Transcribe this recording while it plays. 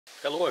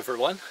Hello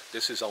everyone,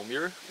 this is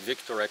Almir,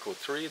 Victor Echo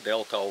 3,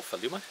 Delta Alpha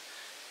Lima,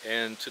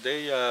 and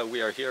today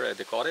we are here at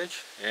the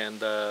cottage,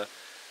 and I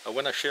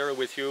want to share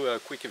with you a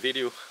quick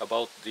video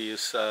about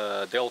this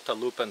Delta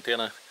loop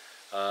antenna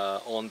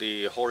on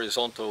the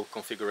horizontal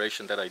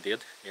configuration that I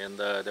did, and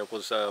that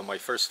was my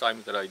first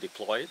time that I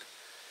deployed,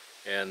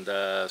 and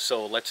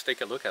so let's take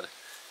a look at it.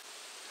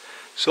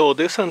 So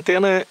this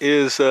antenna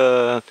is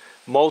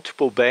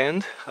multiple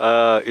band.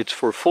 It's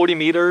for 40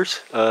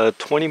 meters,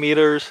 20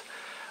 meters,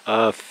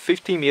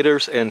 50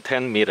 meters and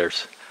 10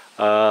 meters.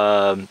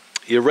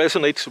 It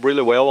resonates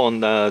really well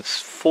on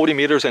 40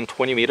 meters and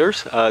 20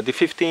 meters. The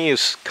 15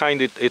 is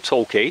it's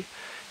okay,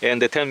 and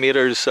the 10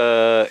 meters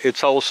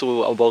it's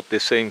also about the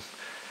same.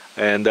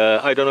 And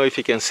I don't know if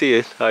you can see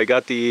it. I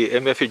got the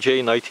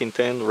MFJ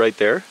 1910 right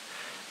there,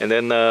 and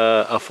then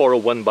a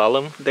 401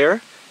 balun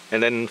there,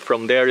 and then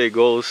from there it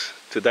goes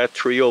to that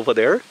tree over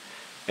there.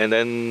 And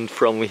then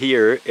from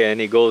here, and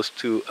it goes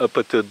to up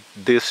to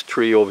this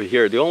tree over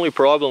here. The only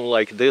problem,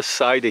 like this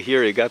side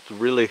here, it got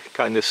really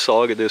kind of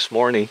soggy this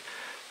morning.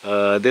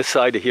 This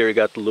side here, it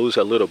got loose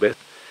a little bit,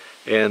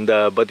 and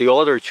but the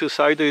other two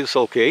sides is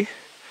okay.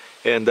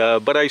 And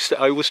but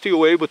I was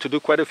still able to do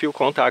quite a few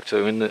contacts,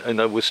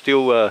 and I was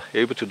still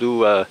able to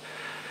do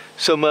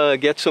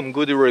get some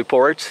good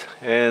reports.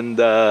 And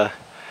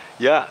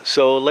yeah,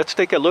 so let's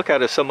take a look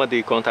at some of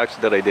the contacts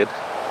that I did.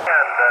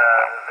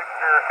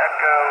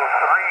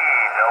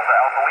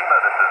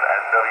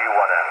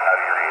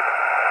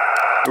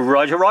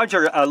 Roger,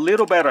 Roger, a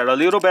little better, a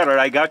little better.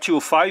 I got you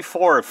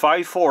 54,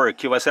 54, QSL.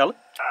 QSL, copy the 54,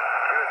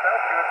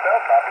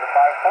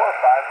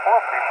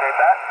 appreciate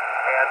that.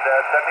 And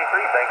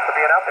 73, thanks for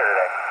being out there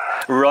today.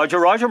 Roger,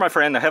 Roger, my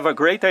friend. Have a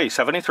great day,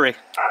 73.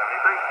 73.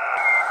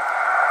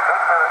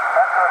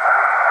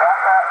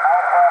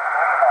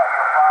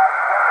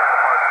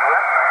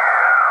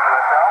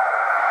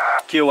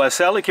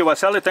 QSL,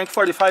 QSL, thank you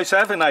for the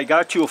 57. I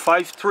got you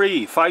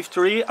 53,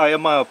 53. I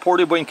am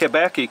portable in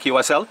Quebec,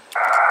 QSL.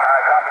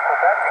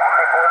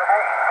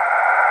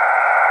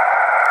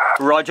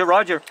 Roger,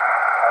 Roger.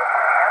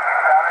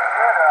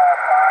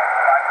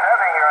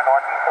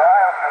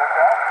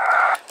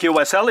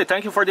 QSL,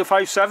 thank you for the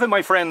 57,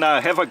 my friend.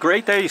 Have a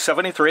great day,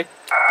 73. 73,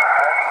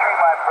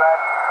 my friend.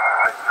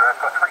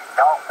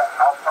 Go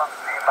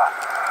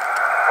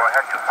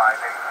ahead, you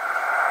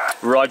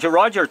 58. Roger,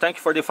 Roger, thank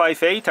you for the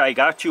 58. I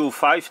got you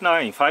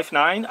 59,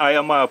 59. I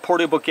am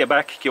portable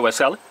Quebec,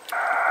 QSL.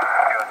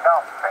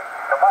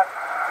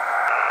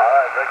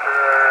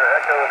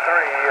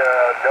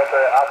 Delta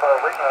Alpha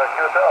Lima,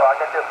 QSL, I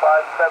got you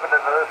 57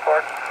 in the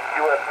report,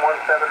 US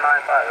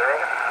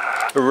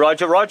 1795, over.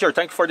 Roger, Roger,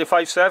 thank you for the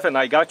 57.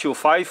 I got you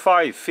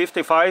 55,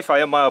 55. I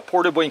am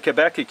portable in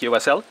Quebec,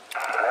 QSL. Hey,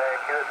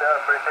 QSL,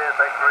 appreciate it.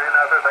 Thanks for being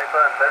out there. Thanks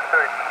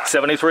for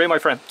 73, my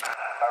friend. Roger,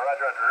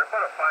 Roger.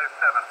 Report a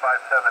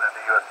 5757 in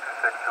the US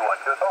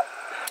 2621, QSL.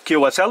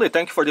 QSL,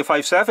 thank you for the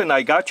 57.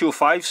 I got you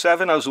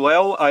 57 as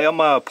well. I am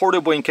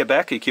portable in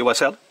Quebec,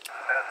 QSL. Thanks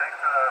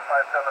for the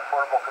 57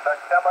 portable Quebec.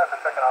 Stand by for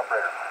second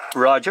operator.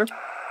 Roger. Victor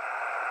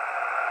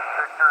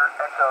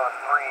Echo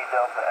 3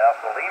 Delta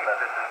Alpha Lima.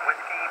 This is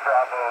Whiskey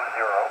Bravo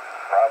 0.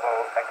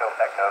 Bravo Echo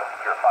Echo.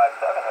 Your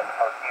 57 at the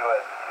park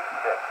US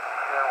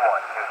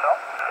 2621. QSL.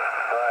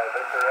 Alright,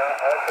 Victor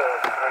Echo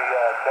 3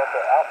 Delta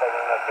Alpha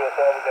Lima.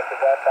 QSL, we got you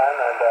that time,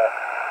 and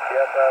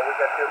yep, we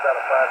got you about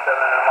a 57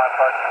 in my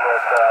parking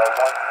with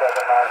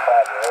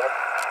 1795. Over.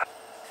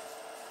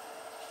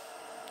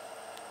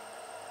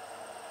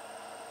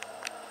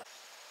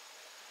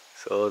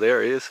 So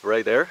there it is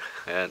right there,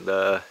 and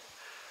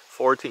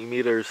 14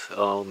 meters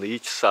on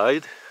each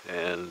side,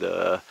 and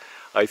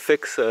I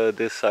fixed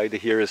this side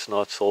here is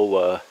not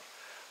so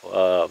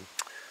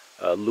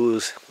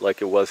loose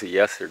like it was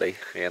yesterday,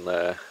 and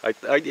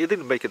it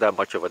didn't make it that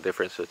much of a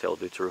difference, to tell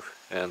the truth.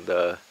 And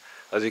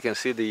as you can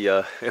see,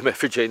 the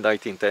MFJ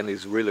 1910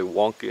 is really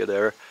wonky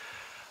there,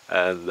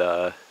 and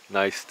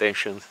nice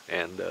tension,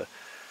 and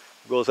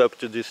goes up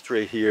to this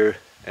tree here,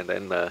 and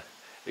then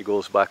it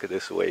goes back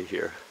this way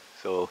here.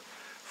 So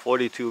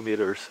 42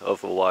 meters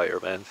of wire,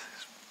 man.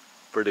 It's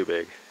pretty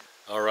big.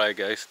 Alright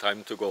guys,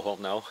 time to go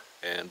home now.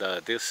 And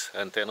this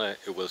antenna,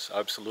 it was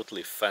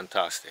absolutely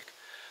fantastic.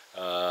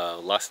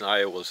 Last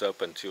night I was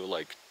up until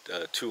like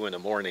 2 in the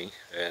morning,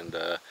 and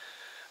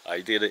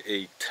I did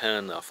a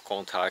ton of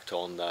contact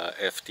on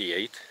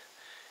FT8.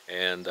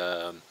 And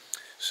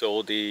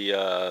so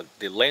the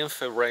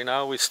length right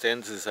now it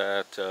stands is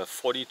at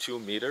 42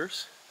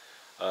 meters,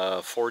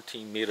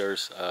 14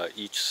 meters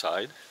each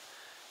side.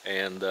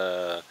 And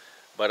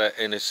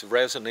and it's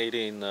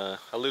resonating a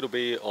little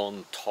bit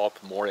on top,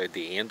 more at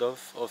the end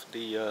of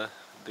the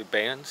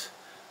bands,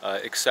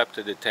 except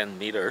the 10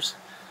 meters.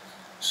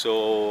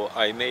 So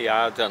I may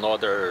add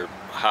another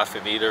half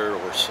a meter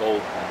or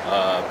so,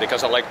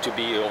 because I like to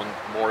be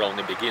more on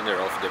the beginner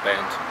of the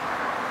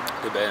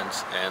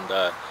bands. And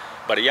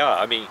but yeah,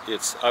 I mean,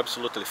 it's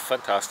absolutely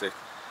fantastic.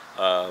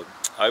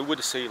 I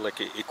would say like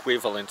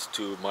equivalent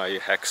to my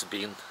hex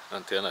beam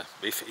antenna,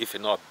 if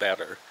not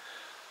better.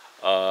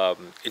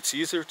 It's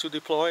easier to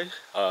deploy.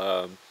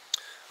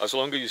 as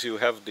long as you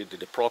have the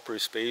proper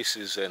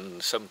spaces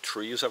and some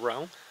trees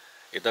around,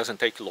 it doesn't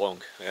take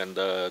long. And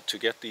to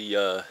get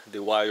the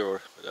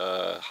wire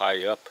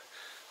high up,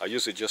 I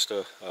use just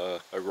a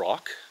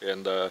rock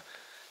and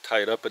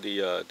tied up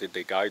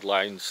the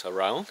guidelines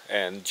around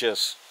and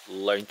just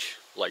launch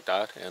like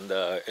that, and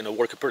it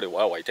worked pretty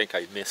well. I think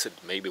I missed it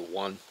maybe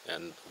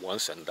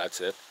once and that's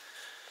it.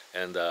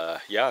 And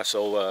yeah,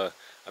 so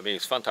I mean,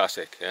 it's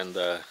fantastic. And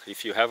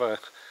if you have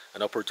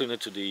an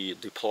opportunity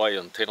to deploy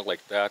an antenna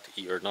like that,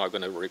 you're not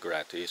going to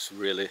regret. It's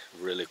really,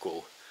 really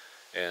cool.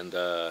 And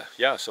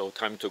yeah, so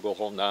time to go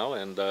home now,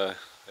 and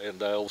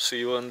I'll see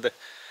you on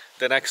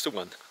the next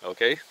one.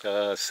 Okay,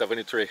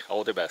 73.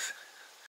 All the best.